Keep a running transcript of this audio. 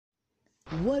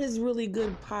What is really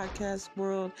good, podcast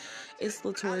world? It's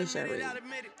Latoya Sherry.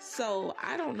 So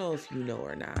I don't know if you know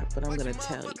or not, but I'm gonna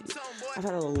tell you. I've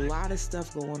had a lot of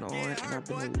stuff going on, and I've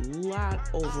been a lot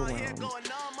overwhelmed.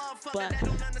 But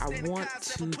I want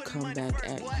to come back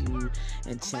at you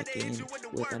and check in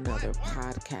with another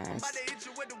podcast.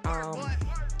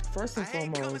 First and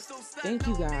foremost, thank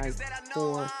you guys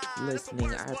for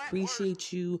listening. I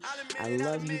appreciate you. I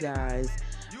love you guys.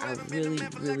 I really,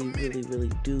 really, really, really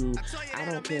do. I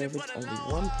don't care if it's only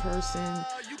one person,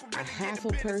 a half a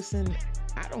person.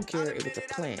 I don't care if it's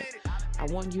a plant. I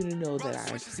want you to know that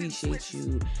I appreciate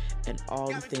you and all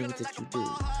the things that you do.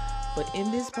 But in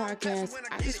this podcast,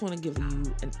 I just want to give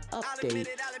you an update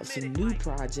of some new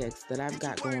projects that I've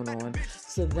got going on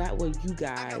so that way you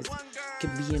guys can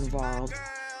be involved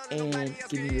and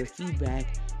give me your feedback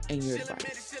and your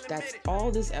advice. That's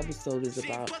all this episode is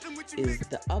about, is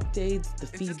the updates, the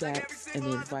feedback, and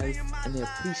the advice and the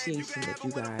appreciation that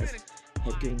you guys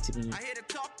have given to me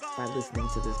by listening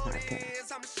to this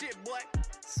podcast.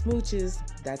 Smooches,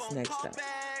 that's next up.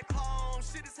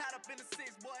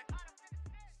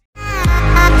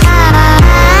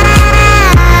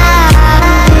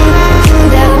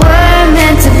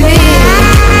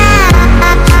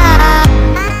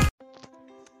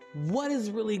 What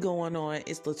is really going on?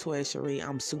 It's Latoya Sherry.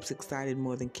 I'm super excited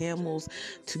more than camels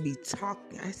to be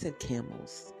talking. I said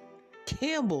camels.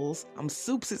 Campbell's. I'm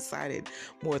super excited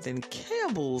more than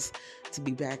Campbell's to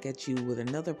be back at you with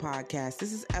another podcast.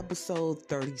 This is episode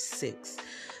 36.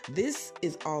 This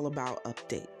is all about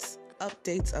updates.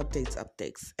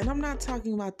 Updates. And I'm not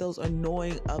talking about those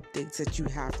annoying updates that you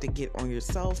have to get on your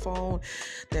cell phone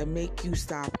that make you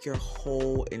stop your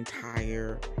whole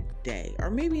entire day,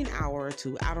 or maybe an hour or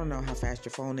two. I don't know how fast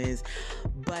your phone is,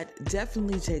 but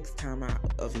definitely takes time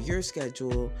out of your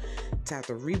schedule to have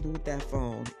to reboot that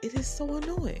phone. It is so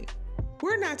annoying.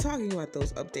 We're not talking about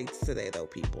those updates today, though,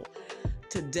 people.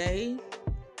 Today,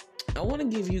 I want to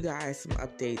give you guys some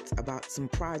updates about some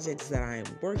projects that I am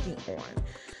working on.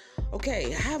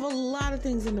 Okay, I have a lot of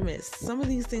things in the midst. Some of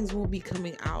these things won't be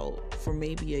coming out for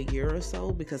maybe a year or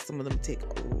so because some of them take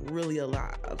really a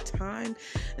lot of time.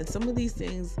 And some of these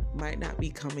things might not be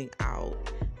coming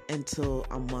out until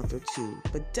a month or two.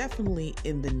 But definitely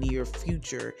in the near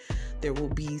future, there will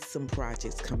be some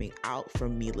projects coming out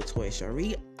from me, Latoya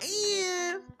Sherry,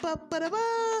 and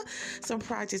some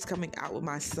projects coming out with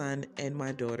my son and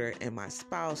my daughter and my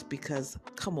spouse, because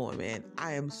come on, man,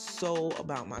 I am so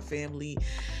about my family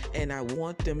and I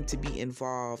want them to be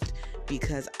involved,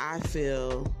 because I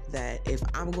feel that if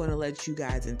I'm going to let you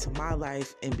guys into my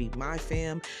life and be my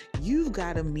fam, you've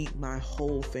got to meet my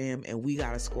whole fam, and we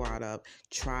got to squad up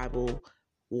tribal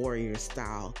warrior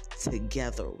style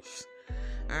together. All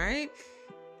right.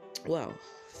 Well,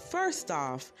 first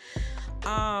off,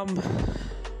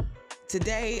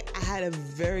 today I had a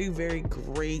very, very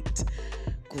great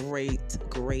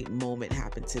moment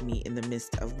happen to me in the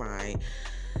midst of my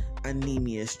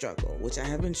anemia struggle, which I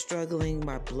have been struggling.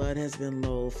 My blood has been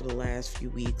low for the last few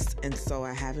weeks, and so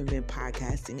I haven't been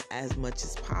podcasting as much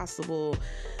as possible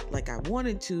like I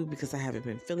wanted to because I haven't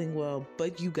been feeling well,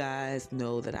 but you guys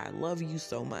know that I love you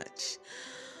so much.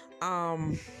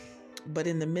 But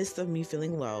in the midst of me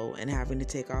feeling low and having to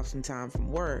take off some time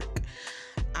from work,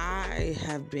 I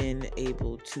have been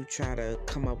able to try to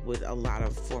come up with a lot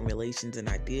of formulations and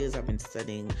ideas. I've been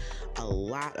studying a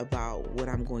lot about what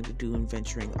I'm going to do and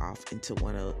venturing off into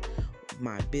one of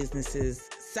my businesses,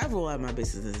 several of my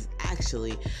businesses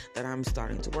actually, that I'm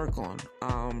starting to work on.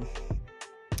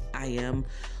 I am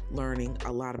learning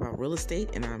a lot about real estate,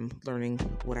 and I'm learning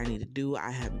what I need to do. I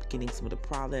am getting some of the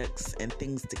products and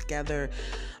things together.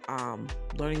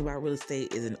 Learning about real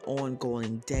estate is an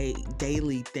ongoing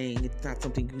daily thing. It's not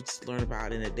something you just learn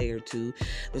about in a day or two.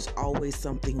 There's always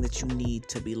something that you need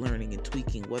to be learning and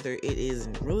tweaking, whether it is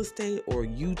in real estate or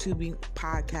YouTubing,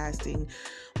 podcasting,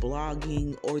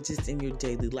 blogging, or just in your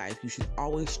daily life. You should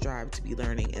always strive to be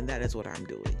learning, and that is what I'm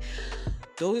doing.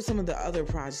 Those are some of the other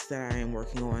projects that I am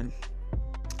working on.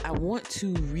 I want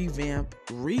to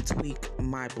retweak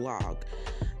my blog.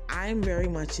 I'm very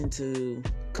much into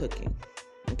cooking.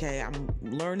 Okay, I'm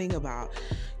learning about,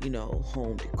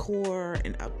 home decor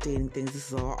and updating things.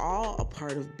 This is all a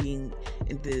part of being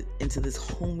into this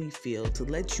homey field, to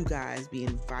let you guys be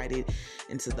invited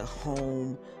into the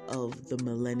home of the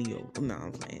millennial. No,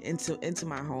 I'm playing. Into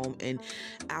my home, and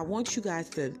I want you guys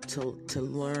to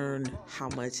learn how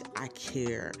much I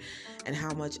care and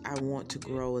how much I want to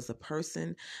grow as a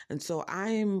person. And so I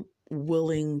am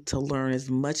willing to learn as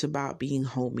much about being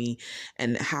homey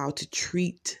and how to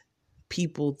treat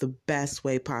people the best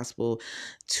way possible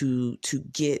to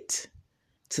get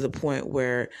to the point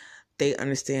where they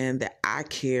understand that I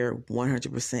care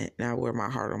 100% and I wear my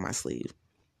heart on my sleeve.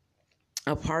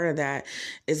 A part of that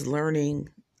is learning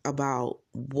about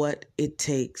what it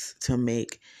takes to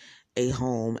make a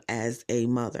home as a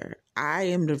mother. I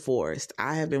am divorced.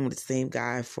 I have been with the same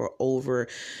guy for over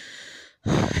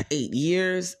 8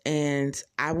 years, and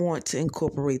I want to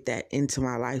incorporate that into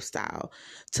my lifestyle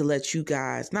to let you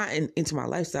guys, not into my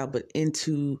lifestyle, but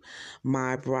into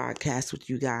my broadcast with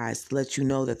you guys, to let you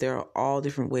know that there are all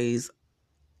different ways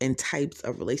and types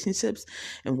of relationships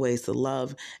and ways to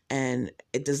love. And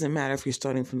it doesn't matter if you're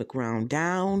starting from the ground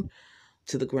down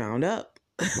to the ground up.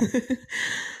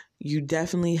 You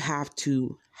definitely have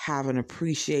to have an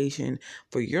appreciation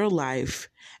for your life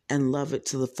and love it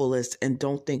to the fullest. And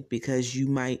don't think because you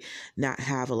might not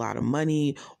have a lot of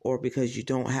money or because you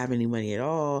don't have any money at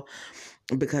all,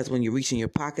 because when you reach in your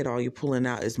pocket, all you're pulling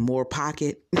out is more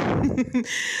pocket,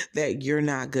 that you're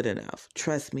not good enough.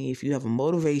 Trust me, if you have a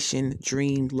motivation,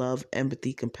 dream, love,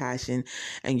 empathy, compassion,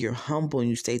 and you're humble and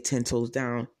you stay 10 toes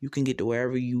down, you can get to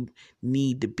wherever you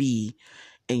need to be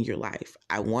in your life.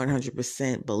 I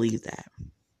 100% believe that.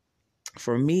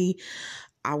 For me,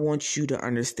 I want you to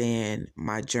understand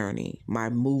my journey, my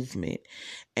movement,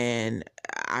 and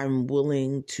I'm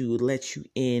willing to let you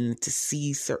in to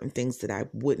see certain things that I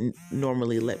wouldn't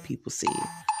normally let people see.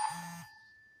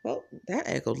 Well, that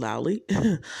echoed loudly.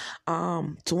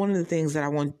 So one of the things that I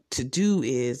want to do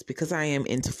is, because I am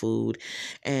into food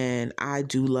and I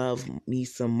do love me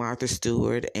some Martha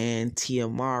Stewart and Tia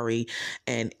Mowry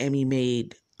and Emmy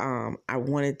Made, I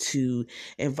wanted to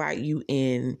invite you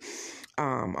in.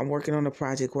 I'm working on a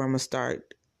project where I'm going to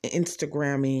start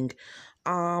Instagramming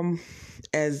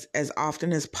as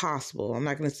often as possible. I'm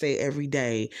not going to say every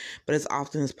day, but as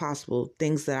often as possible,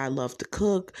 things that I love to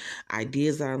cook,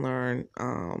 ideas that I learn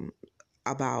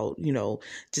about,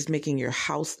 just making your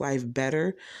house life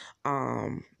better,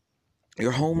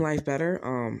 your home life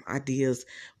better, ideas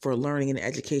for learning and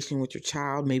education with your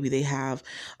child. Maybe they have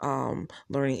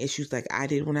learning issues like I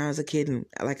did when I was a kid, and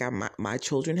like my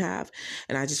children have,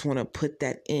 and I just want to put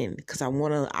that in because I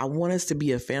want us to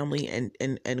be a family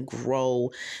and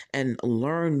grow and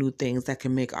learn new things that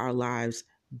can make our lives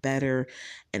better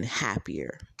and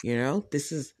happier.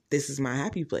 This is my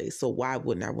happy place. So why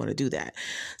wouldn't I want to do that?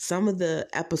 Some of the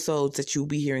episodes that you'll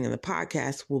be hearing in the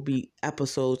podcast will be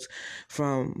episodes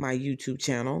from my YouTube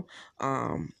channel,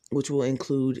 which will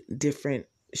include different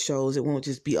shows. It won't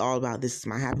just be all about this is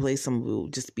my happy place. Some will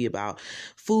just be about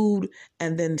food.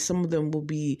 And then some of them will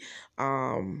be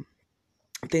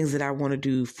things that I want to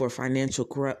do for financial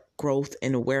growth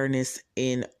and awareness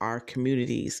in our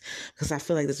communities, because I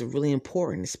feel like this is really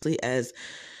important, especially as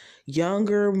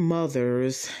younger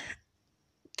mothers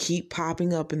keep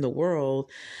popping up in the world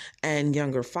and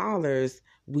younger fathers,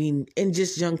 and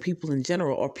just young people in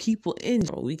general, or people in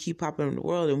general, we keep popping up in the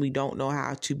world and we don't know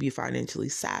how to be financially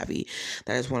savvy.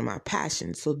 That is one of my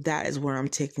passions. So that is where I'm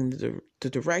taking the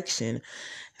direction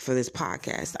for this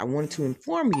podcast. I wanted to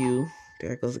inform you.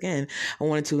 There it goes again. I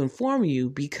wanted to inform you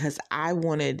because I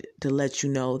wanted to let you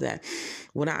know that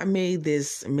when I made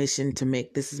this mission to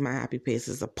make This Is My Happy Place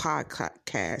as a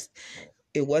podcast,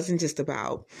 it wasn't just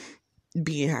about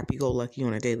being happy-go-lucky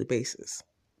on a daily basis.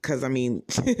 Because, I'm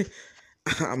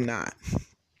not.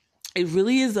 It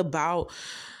really is about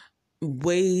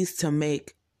ways to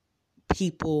make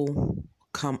people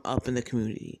come up in the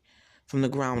community from the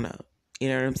ground up. You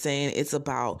know what I'm saying? It's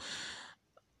about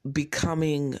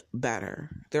becoming better.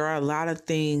 There are a lot of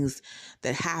things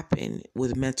that happen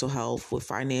with mental health, with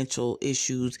financial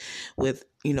issues, with,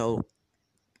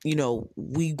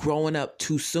 we growing up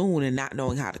too soon and not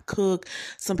knowing how to cook,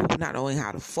 some people not knowing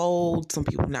how to fold, some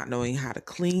people not knowing how to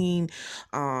clean,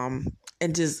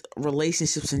 and just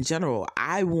relationships in general.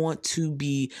 I want to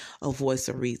be a voice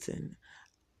of reason.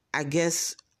 I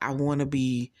guess I want to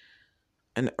be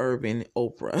an urban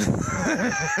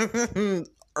Oprah.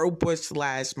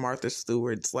 Oprah / Martha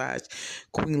Stewart /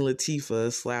 Queen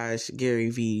Latifah / Gary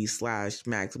Vee /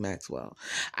 Max Maxwell.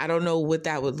 I don't know what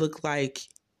that would look like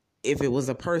if it was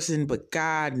a person, but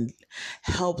God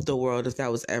help the world if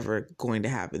that was ever going to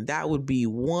happen. That would be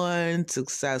one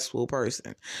successful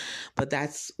person. But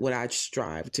that's what I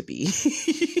strive to be.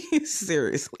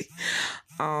 Seriously.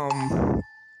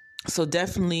 So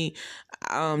definitely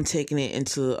taking it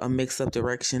into a mix-up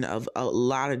direction of a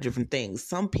lot of different things.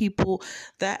 Some people,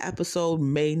 that episode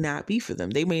may not be for them.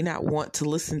 They may not want to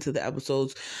listen to the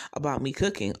episodes about me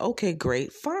cooking. Okay,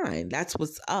 great, fine. That's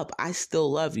what's up. I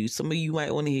still love you. Some of you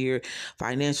might want to hear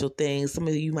financial things. Some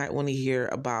of you might want to hear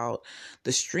about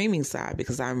the streaming side,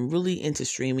 because I'm really into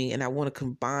streaming and I want to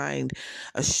combine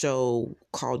a show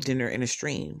called Dinner in a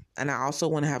Stream. And I also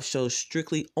want to have shows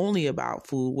strictly only about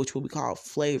food, which will be called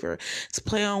Flavor. It's a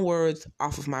play on words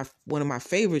off of one of my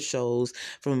favorite shows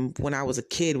from when I was a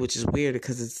kid, which is weird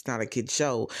because it's not a kid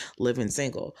show, Living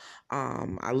Single.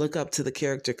 I look up to the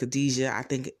character Khadijah. I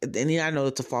think, and I know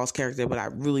it's a false character, but I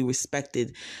really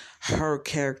respected her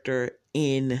character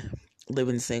in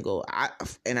Living Single. I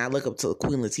look up to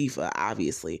Queen Latifah,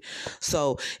 obviously.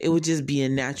 So it would just be a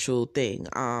natural thing.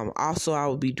 Also, I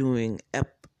will be doing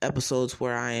episodes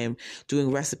where I am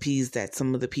doing recipes that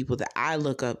some of the people that I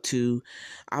look up to,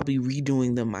 I'll be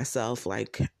redoing them myself,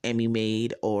 like Emmy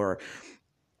made, or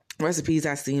recipes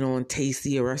I've seen on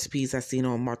Tasty, or recipes I've seen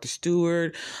on Martha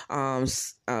Stewart,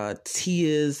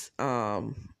 Tia's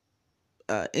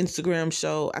Instagram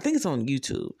show. I think it's on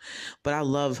YouTube, but I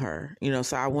love her,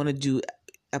 so I want to do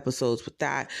episodes with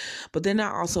that. But then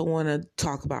I also want to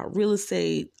talk about real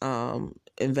estate,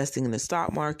 investing in the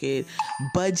stock market,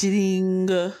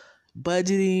 budgeting,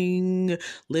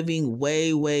 living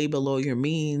way, way below your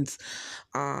means.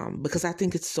 Because I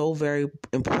think it's so very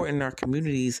important in our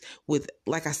communities with,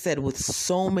 like I said, with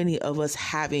so many of us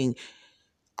having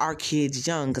our kids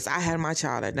young, because I had my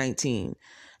child at 19.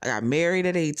 I got married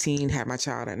at 18, had my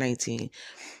child at 19.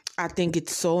 I think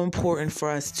it's so important for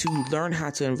us to learn how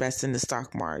to invest in the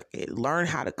stock market, learn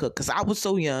how to cook. Because I was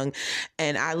so young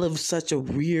and I lived such a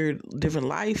weird, different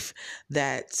life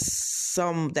that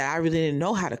I really didn't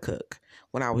know how to cook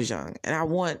when I was young. My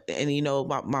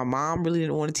mom really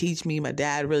didn't want to teach me. My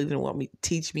dad really didn't want me to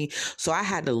teach me. So I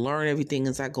had to learn everything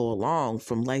as I go along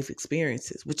from life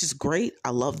experiences, which is great. I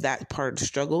love that part of the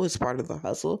struggle. It's part of the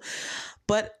hustle.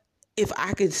 But if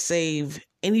I could save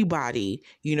anybody,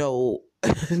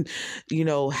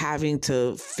 having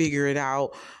to figure it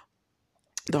out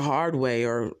the hard way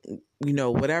or,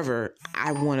 whatever,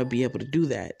 I want to be able to do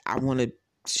that. I want to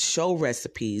show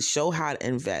recipes, show how to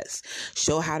invest,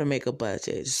 show how to make a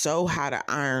budget, show how to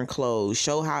iron clothes,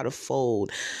 show how to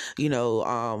fold,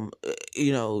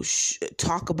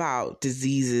 talk about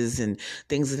diseases and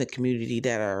things in the community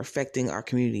that are affecting our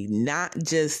community, not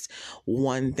just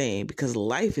one thing, because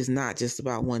life is not just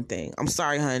about one thing. I'm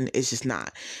sorry, hun, it's just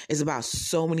not. It's about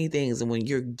so many things. And when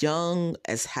you're young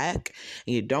as heck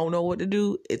and you don't know what to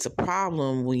do, it's a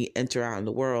problem when you enter out in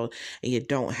the world and you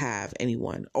don't have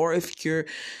anyone. Or if you're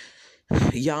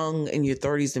young in your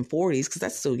 30s and 40s, because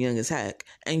that's still young as heck,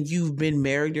 and you've been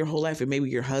married your whole life, and maybe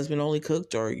your husband only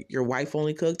cooked or your wife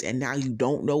only cooked, and now you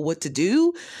don't know what to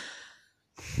do.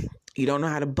 You don't know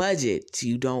how to budget.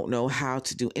 You don't know how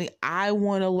to do any. I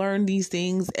want to learn these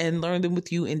things and learn them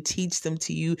with you and teach them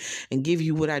to you and give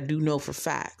you what I do know for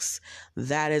facts.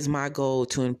 That is my goal,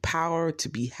 to empower, to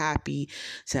be happy,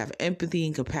 to have empathy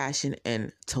and compassion,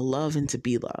 and to love and to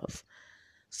be loved.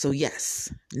 So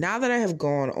yes, now that I have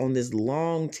gone on this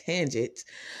long tangent,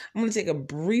 I'm going to take a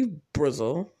brief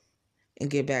bristle and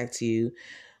get back to you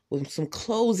with some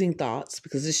closing thoughts,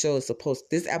 because this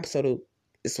episode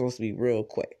is supposed to be real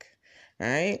quick. All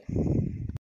right.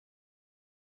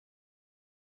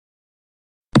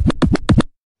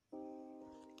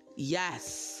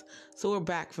 Yes. So we're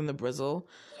back from the bristle.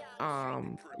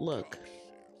 Look,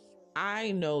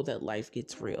 I know that life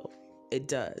gets real. It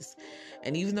does.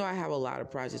 And even though I have a lot of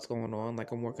projects going on,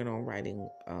 like I'm working on writing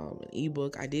an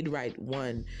ebook. I did write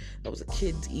one that was a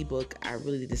kid's ebook. I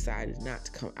really decided not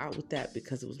to come out with that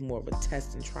because it was more of a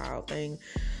test and trial thing.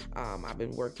 I've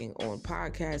been working on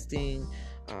podcasting,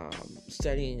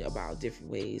 studying about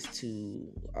different ways to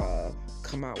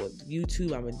come out with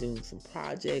YouTube. I've been doing some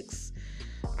projects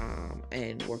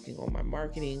and working on my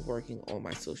marketing, working on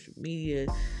my social media.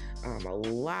 A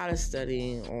lot of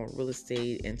studying on real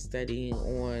estate and studying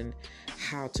on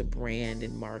how to brand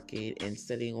and market and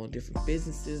studying on different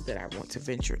businesses that I want to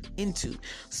venture into.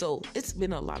 So it's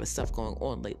been a lot of stuff going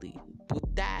on lately.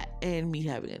 With that and me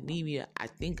having anemia, I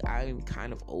think I'm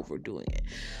kind of overdoing it.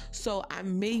 So I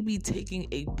may be taking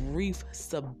a brief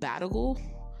sabbatical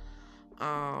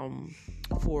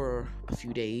for a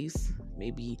few days,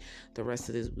 maybe the rest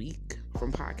of this week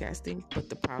from podcasting. But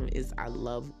the problem is I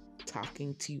love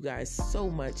talking to you guys so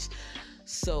much,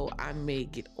 so I may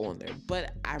get on there,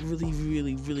 but I really,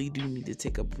 really, really do need to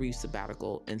take a brief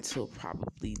sabbatical until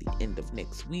probably the end of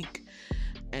next week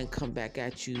and come back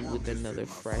at you with another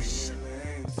fresh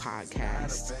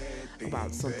podcast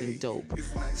about something dope.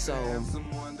 So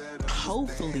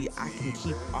hopefully I can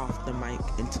keep off the mic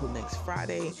until next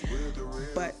Friday,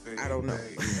 but I don't know.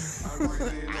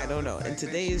 I don't know. And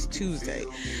today is Tuesday,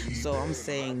 so I'm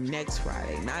saying next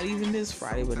Friday, not even this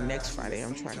Friday, but next Friday.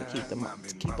 I'm trying to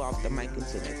keep off the mic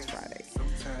until next Friday.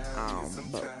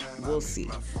 But we'll see.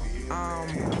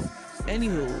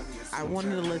 Anywho, I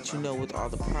wanted to let you know, with all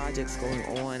the projects going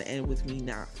on and with me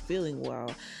not feeling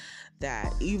well,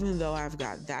 that even though I've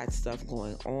got that stuff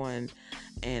going on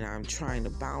and I'm trying to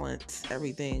balance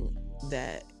everything,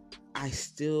 that I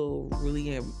still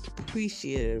really am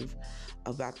appreciative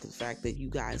about the fact that you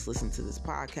guys listen to this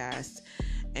podcast,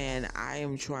 and I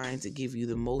am trying to give you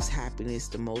the most happiness,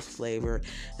 the most flavor,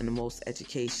 and the most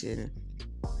education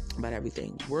about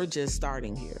everything. We're just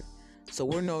starting here, so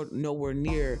we're nowhere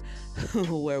near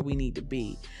where we need to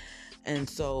be. And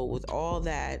so with all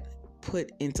that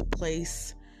put into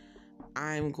place,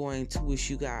 I'm going to wish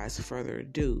you guys further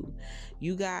ado.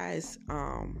 You guys,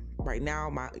 right now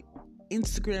my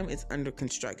Instagram is under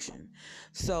construction.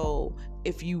 So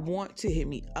if you want to hit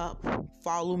me up,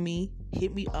 follow me,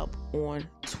 hit me up on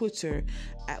Twitter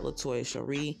at Latoya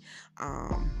Cherie.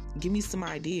 Give me some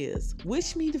ideas.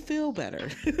 Wish me to feel better.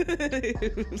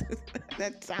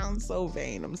 That sounds so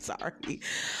vain. I'm sorry.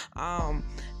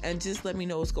 And just let me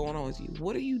know what's going on with you.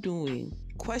 What are you doing?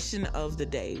 Question of the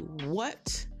day.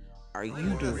 What are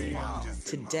you doing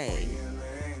today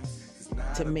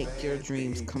to make your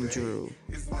dreams come true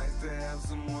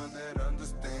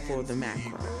for the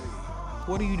macro?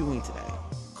 What are you doing today?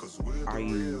 Are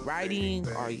you writing?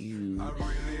 Are you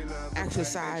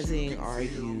exercising? Are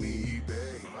you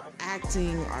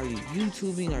acting? Are you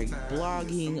YouTubing? Are you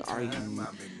blogging? Are you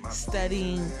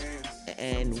studying?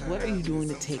 And what are you doing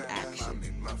to take action?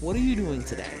 What are you doing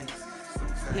today?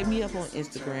 Hit me up on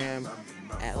Instagram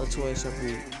at Latoya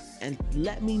Cherie and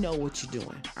let me know what you're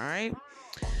doing. All right?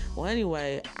 Well,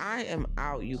 anyway, I am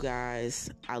out, you guys.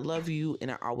 I love you,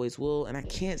 and I always will. And I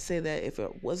can't say that if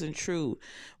it wasn't true.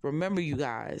 Remember, you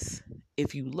guys,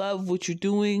 if you love what you're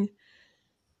doing,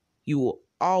 you will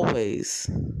always,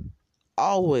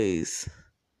 always,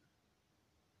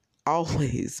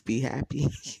 always be happy.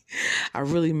 I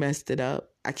really messed it up.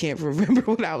 I can't remember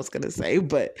what I was going to say.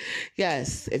 But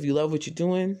yes, if you love what you're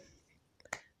doing,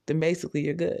 then basically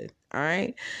you're good. All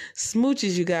right?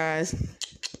 Smooches, you guys.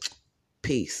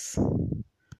 Peace.